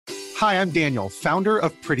Hi, I'm Daniel, founder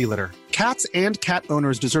of Pretty Litter. Cats and cat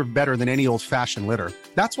owners deserve better than any old-fashioned litter.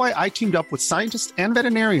 That's why I teamed up with scientists and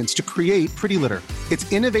veterinarians to create Pretty Litter.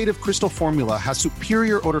 Its innovative crystal formula has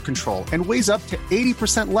superior odor control and weighs up to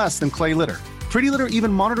 80% less than clay litter. Pretty Litter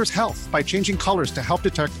even monitors health by changing colors to help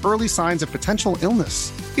detect early signs of potential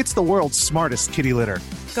illness. It's the world's smartest kitty litter.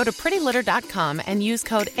 Go to prettylitter.com and use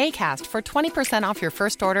code ACAST for 20% off your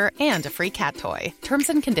first order and a free cat toy. Terms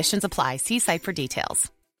and conditions apply. See site for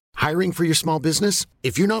details. Hiring for your small business?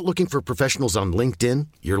 If you're not looking for professionals on LinkedIn,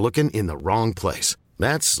 you're looking in the wrong place.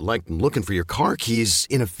 That's like looking for your car keys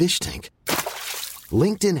in a fish tank.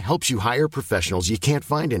 LinkedIn helps you hire professionals you can't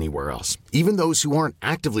find anywhere else, even those who aren't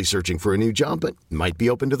actively searching for a new job but might be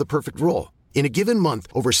open to the perfect role. In a given month,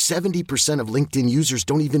 over 70% of LinkedIn users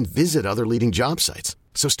don't even visit other leading job sites.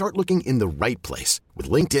 So start looking in the right place. With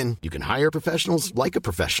LinkedIn, you can hire professionals like a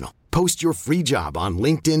professional. Post your free job on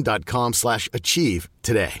linkedin.com/achieve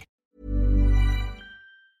today.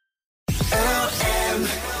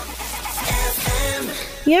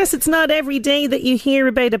 Yes, it's not every day that you hear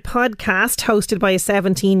about a podcast hosted by a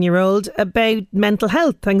 17-year-old about mental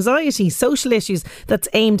health, anxiety, social issues that's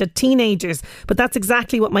aimed at teenagers. But that's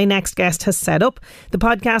exactly what my next guest has set up. The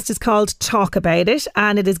podcast is called Talk About It,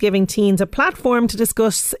 and it is giving teens a platform to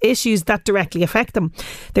discuss issues that directly affect them.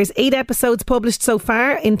 There's 8 episodes published so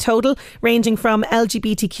far in total, ranging from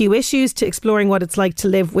LGBTQ issues to exploring what it's like to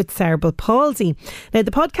live with cerebral palsy. Now,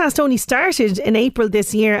 the podcast only started in April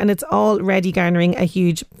this year, and it's already garnering a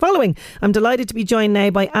huge following. I'm delighted to be joined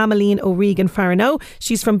now by Ameline O'Regan Farino.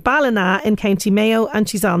 She's from Ballina in County Mayo, and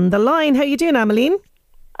she's on the line. How are you doing, Ameline?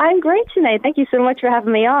 I'm great, Sinead. Thank you so much for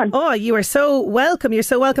having me on. Oh, you are so welcome. You're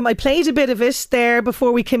so welcome. I played a bit of it there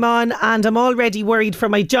before we came on, and I'm already worried for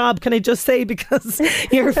my job, can I just say, because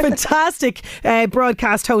you're a fantastic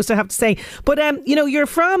broadcast host, I have to say. But, you're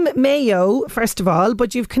from Mayo, first of all,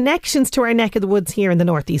 but you've connections to our neck of the woods here in the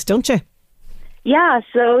northeast, don't you? Yeah,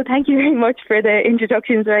 so thank you very much for the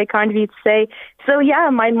introductions, very kind of you to say. So yeah,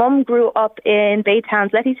 my mum grew up in Baytown,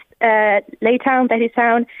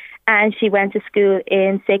 Bettystown, and she went to school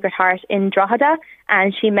in Sacred Heart in Drogheda,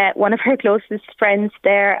 and she met one of her closest friends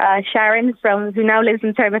there, Sharon, who now lives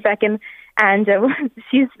in Termafeckin, and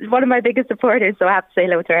she's one of my biggest supporters, so I have to say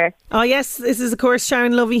hello to her. Oh yes, this is of course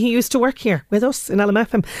Sharon Lovey, who used to work here with us in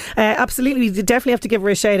LMFM. Absolutely, we definitely have to give her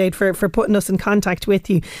a shout out for putting us in contact with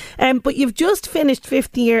you. But you've just finished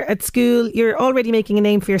 5th year at school. You're already making a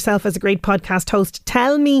name for yourself as a great podcast host.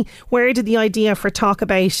 Tell me, where did the idea for Talk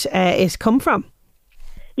About It come from?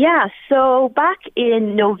 Yeah, so back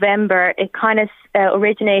in November, it kind of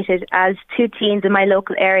originated as 2 teens in my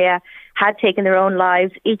local area had taken their own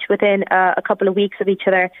lives, each within a couple of weeks of each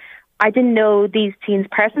other. I didn't know these teens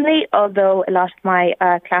personally, although a lot of my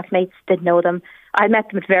classmates did know them. I met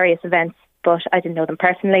them at various events, but I didn't know them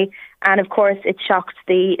personally. And of course, it shocked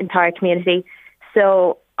the entire community.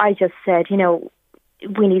 So I just said,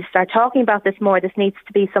 we need to start talking about this more. This needs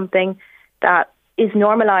to be something that is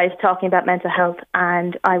normalised, talking about mental health.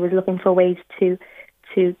 And I was looking for ways to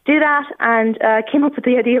do that, and came up with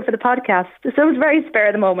the idea for the podcast. So it was very spare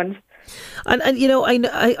of the moment. And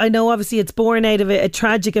I know obviously it's born out of a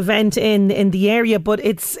tragic event in the area, but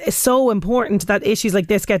it's so important that issues like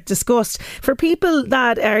this get discussed. For people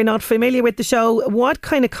that are not familiar with the show, what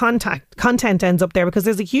kind of content ends up there? Because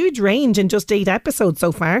there's a huge range in just 8 episodes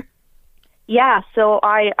so far. Yeah, so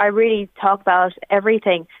I really talk about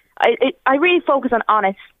everything. I really focus on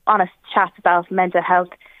honest chats about mental health.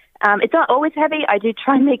 It's not always heavy. I do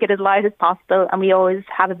try and make it as light as possible, and we always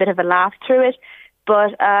have a bit of a laugh through it.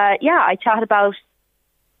 But I chat about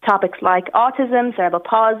topics like autism, cerebral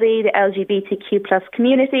palsy, the LGBTQ plus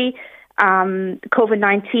community,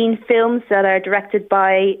 COVID-19 films that are directed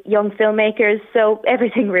by young filmmakers. So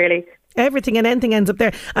everything really. Everything and anything ends up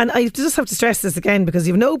there. And I just have to stress this again, because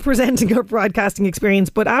you've no presenting or broadcasting experience,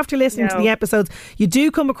 but after listening to the episodes, you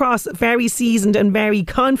do come across very seasoned and very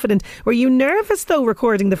confident. Were you nervous though,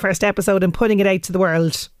 recording the first episode and putting it out to the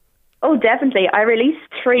world? Oh, definitely. I released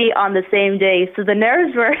 3 on the same day, so the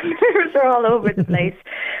nerves were all over the place.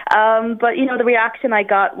 But the reaction I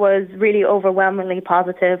got was really overwhelmingly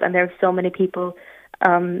positive, and there were so many people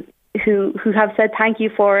who have said thank you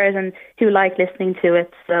for it and who like listening to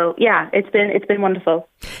it. So yeah, it's been wonderful.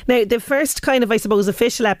 Now, the first kind of, I suppose,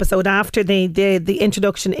 official episode after the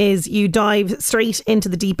introduction is you dive straight into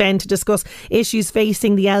the deep end to discuss issues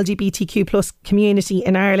facing the LGBTQ plus community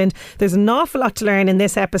in Ireland. There's an awful lot to learn in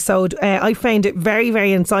this episode. I found it very,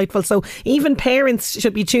 very insightful. So even parents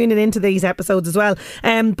should be tuning into these episodes as well.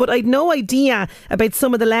 But I'd no idea about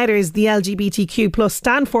some of the letters the LGBTQ plus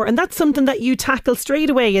stand for, and that's something that you tackle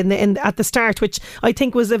straight away at the start, which I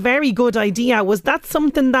think was a very good good idea. Was that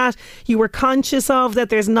something that you were conscious of, that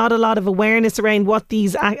there's not a lot of awareness around what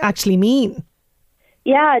these actually mean?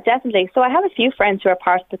 Yeah, definitely. So I have a few friends who are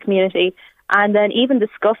part of the community, and then even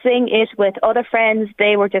discussing it with other friends,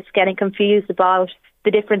 they were just getting confused about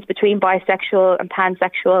the difference between bisexual and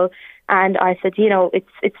pansexual. And I said, you know,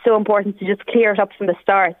 it's so important to just clear it up from the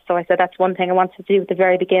start. So I said that's one thing I wanted to do at the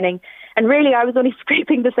very beginning. And really, I was only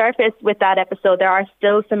scraping the surface with that episode. There are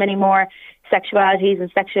still so many more sexualities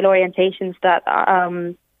and sexual orientations that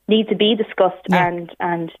need to be discussed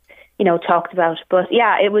and you know, talked about. But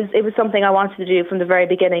yeah, it was something I wanted to do from the very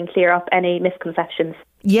beginning, clear up any misconceptions.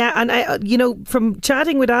 Yeah, and I, you know, from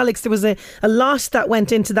chatting with Alex, there was a lot that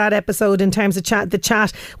went into that episode in terms of the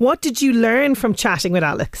chat. What did you learn from chatting with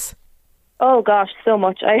Alex? Oh gosh, so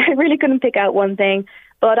much. I really couldn't pick out one thing,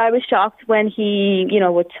 but I was shocked when he, you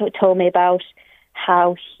know, told me about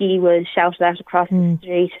how he was shouted at across the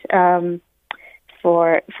street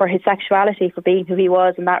for his sexuality, for being who he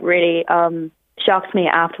was, and that really shocked me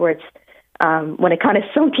afterwards when it kind of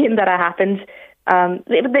sunk in that it happened.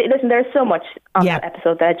 Listen, there's so much on that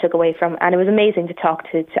episode that I took away from, and it was amazing to talk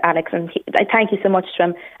to Alex, and I thank you so much to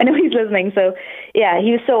him. I know he's listening, so yeah,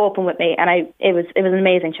 he was so open with me, and it was an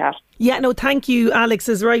amazing chat. Yeah, no, thank you. Alex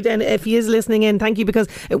is right, and if he is listening in, thank you, because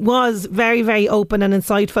it was very, very open and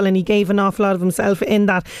insightful, and he gave an awful lot of himself in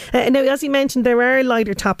that. Now, as you mentioned, there are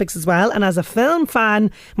lighter topics as well, and as a film fan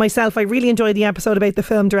myself, I really enjoyed the episode about the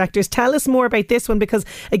film directors. Tell us more about this one, because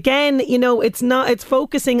again, you know, it's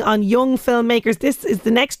focusing on young filmmakers. This is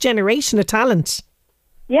the next generation of talent.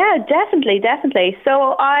 Yeah, definitely.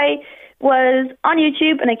 So I was on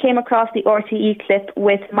YouTube and I came across the RTE clip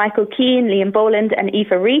with Michael Keane, Liam Boland and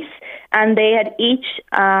Aoife Rees, and they had each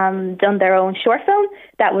done their own short film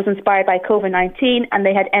that was inspired by COVID-19, and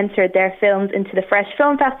they had entered their films into the Fresh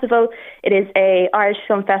Film Festival. It is an Irish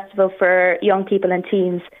film festival for young people and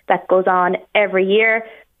teens that goes on every year.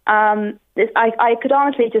 I could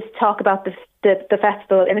honestly just talk about the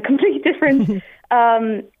festival in a completely different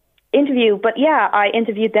interview, but yeah, I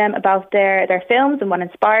interviewed them about their films and what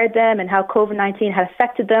inspired them and how COVID-19 had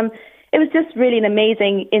affected them. It was just really an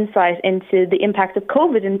amazing insight into the impact of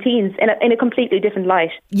COVID in teens in a completely different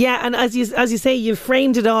light. Yeah, and as you say, you've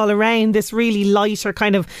framed it all around this really lighter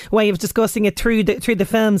kind of way of discussing it through the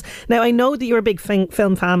films. Now, I know that you're a big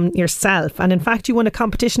film fan yourself, and in fact, you won a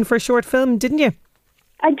competition for a short film, didn't you?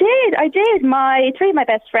 I did. Three of my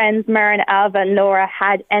best friends, Myrna, Alva and Laura,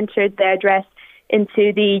 had entered their dress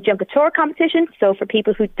into the Junkator competition. So for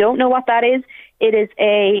people who don't know what that is, it is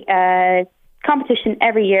a competition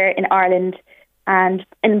every year in Ireland and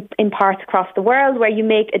in parts across the world where you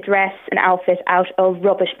make a dress, an outfit out of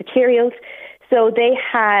rubbish materials. So they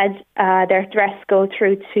had their dress go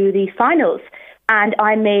through to the finals, and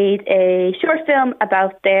I made a short film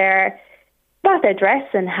about their dress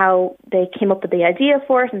and how they came up with the idea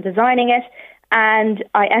for it and designing it, and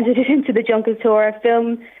I entered it into the Junkator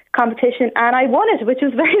film competition and I won it, which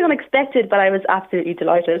was very unexpected, but I was absolutely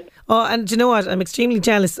delighted. Oh, and do you know what? I'm extremely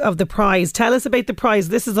jealous of the prize. Tell us about the prize.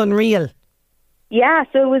 This is unreal. Yeah,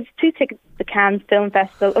 so it was 2 tickets to the Cannes Film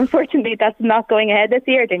Festival. Unfortunately, that's not going ahead this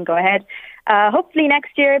year. It didn't go ahead. Hopefully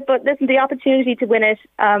next year, but listen, the opportunity to win it,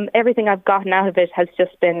 everything I've gotten out of it has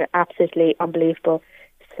just been absolutely unbelievable.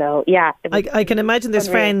 So, yeah. I can imagine there's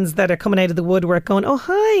friends that are coming out of the woodwork going, oh,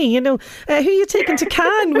 hi, you know, who are you taking to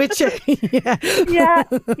Cannes with you?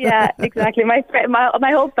 yeah, exactly. My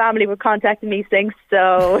whole family were contacting me saying,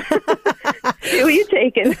 so who are you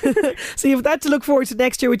taking? So you've that to look forward to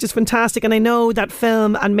next year, which is fantastic. And I know that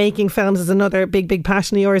film and making films is another big, big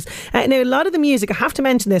passion of yours. Now, a lot of the music, I have to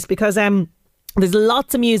mention this because there's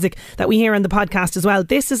lots of music that we hear on the podcast as well.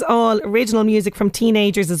 This is all original music from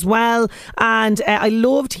teenagers as well, and I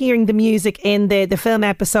loved hearing the music in the film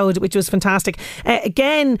episode, which was fantastic.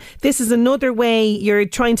 Again, this is another way you're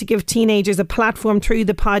trying to give teenagers a platform through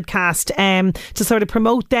the podcast to sort of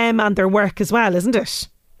promote them and their work as well, isn't it?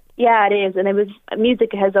 Yeah, it is, and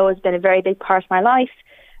music has always been a very big part of my life.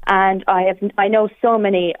 And I know so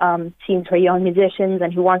many teens who are young musicians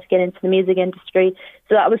and who want to get into the music industry.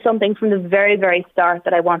 So that was something from the very, very start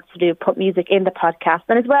that I wanted to do, put music in the podcast.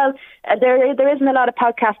 And as well, there isn't a lot of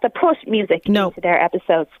podcasts that put music into their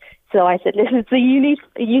episodes. So I said, listen, it's a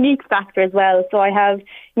unique factor as well. So I have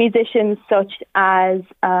musicians such as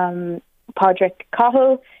Padraig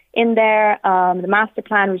Cottle in there, the Master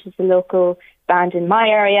Plan, which is a local band in my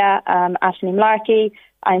area, Aisling Larkey,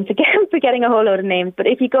 I'm forgetting a whole load of names, but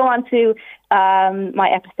if you go on to my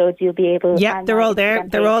episodes, you'll be able. Yeah, they're all there.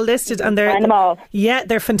 They're all listed, and they're find them all. Yeah,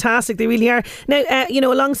 they're fantastic. They really are. Now,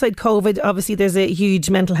 alongside COVID, obviously there's a huge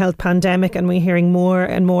mental health pandemic, and we're hearing more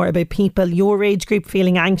and more about people your age group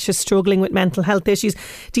feeling anxious, struggling with mental health issues.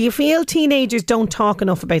 Do you feel teenagers don't talk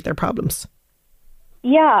enough about their problems?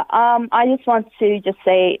 Yeah, I just want to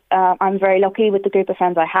say I'm very lucky with the group of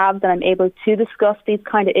friends I have that I'm able to discuss these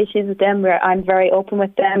kind of issues with them, where I'm very open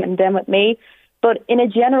with them and them with me. But in a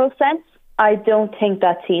general sense, I don't think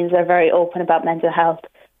that teens are very open about mental health.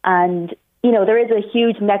 And, there is a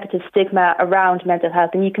huge negative stigma around mental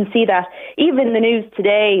health. And you can see that even in the news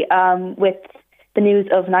today with the news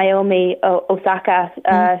of Naomi Osaka,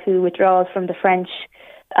 who withdraws from the French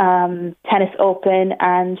tennis open,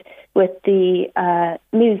 and with the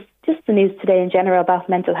news today in general about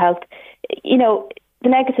mental health, the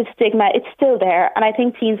negative stigma, it's still there. And I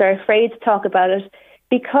think teens are afraid to talk about it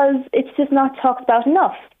because it's just not talked about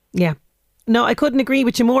enough. Yeah. No, I couldn't agree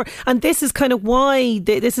with you more. And this is kind of why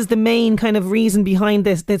this is the main kind of reason behind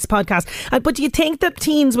this podcast. But do you think that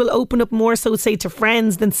teens will open up more so, say, to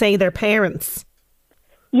friends than, say, their parents?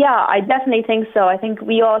 Yeah, I definitely think so. I think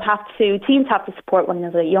teens have to support one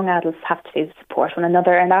another, young adults have to support one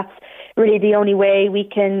another, and that's really the only way we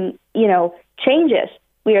can, change it.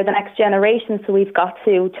 We are the next generation, so we've got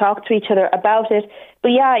to talk to each other about it. But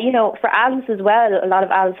yeah, for adults as well, a lot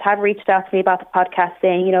of adults have reached out to me about the podcast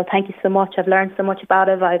saying, thank you so much, I've learned so much about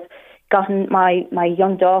it, I've gotten my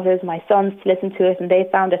young daughters, my sons to listen to it, and they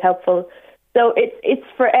found it helpful. So it's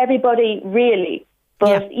for everybody, really.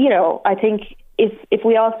 But, I think if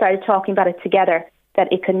we all started talking about it together, that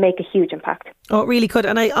it could make a huge impact. Oh, it really could.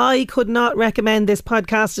 And I could not recommend this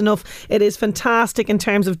podcast enough. It is fantastic in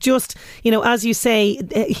terms of just, as you say,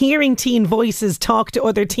 hearing teen voices talk to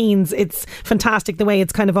other teens. It's fantastic the way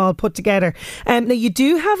it's kind of all put together. Now, you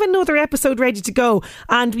do have another episode ready to go,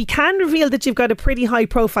 and we can reveal that you've got a pretty high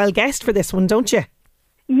profile guest for this one, don't you?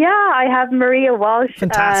 Yeah, I have Maria Walsh,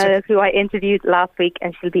 who I interviewed last week,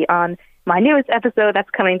 and she'll be on my newest episode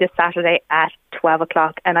that's coming this Saturday at 12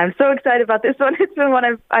 o'clock. And I'm so excited about this one. It's been one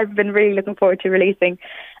I've been really looking forward to releasing.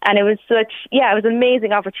 And it was it was an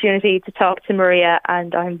amazing opportunity to talk to Maria.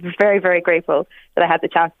 And I'm very, very grateful that I had the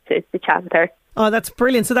chance to chat with her. Oh, that's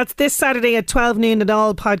brilliant. So that's this Saturday at 12 noon at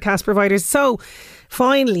all podcast providers. So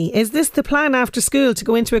finally, is this the plan after school to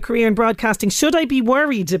go into a career in broadcasting? Should I be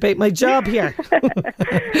worried about my job here?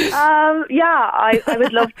 I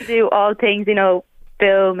would love to do all things,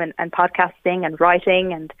 film and podcasting and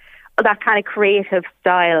writing and that kind of creative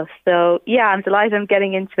style. So yeah, I'm delighted I'm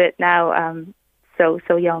getting into it now. So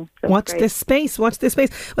young. Watch this space. Well,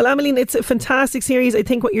 Ameline, it's a fantastic series. I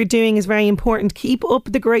think what you're doing is very important. Keep up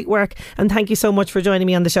the great work, and thank you so much for joining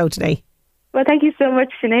me on the show today. Well, thank you so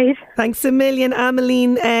much, Sinead. Thanks a million,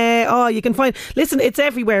 Ameline. You can listen, it's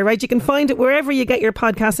everywhere, right? You can find it wherever you get your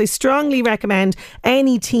podcasts. I strongly recommend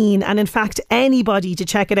any teen, and in fact anybody, to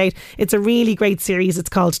check it out. It's a really great series. It's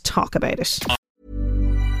called Talk About It.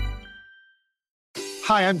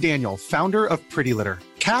 Hi, I'm Daniel, founder of Pretty Litter.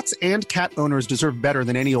 Cats and cat owners deserve better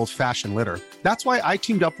than any old-fashioned litter. That's why I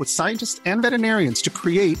teamed up with scientists and veterinarians to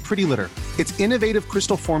create Pretty Litter. Its innovative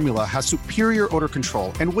crystal formula has superior odor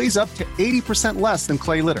control and weighs up to 80% less than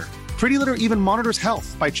clay litter. Pretty Litter even monitors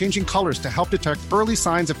health by changing colors to help detect early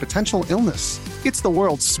signs of potential illness. It's the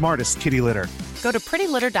world's smartest kitty litter. Go to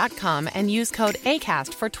prettylitter.com and use code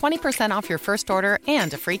ACAST for 20% off your first order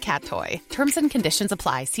and a free cat toy. Terms and conditions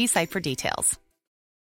apply. See site for details.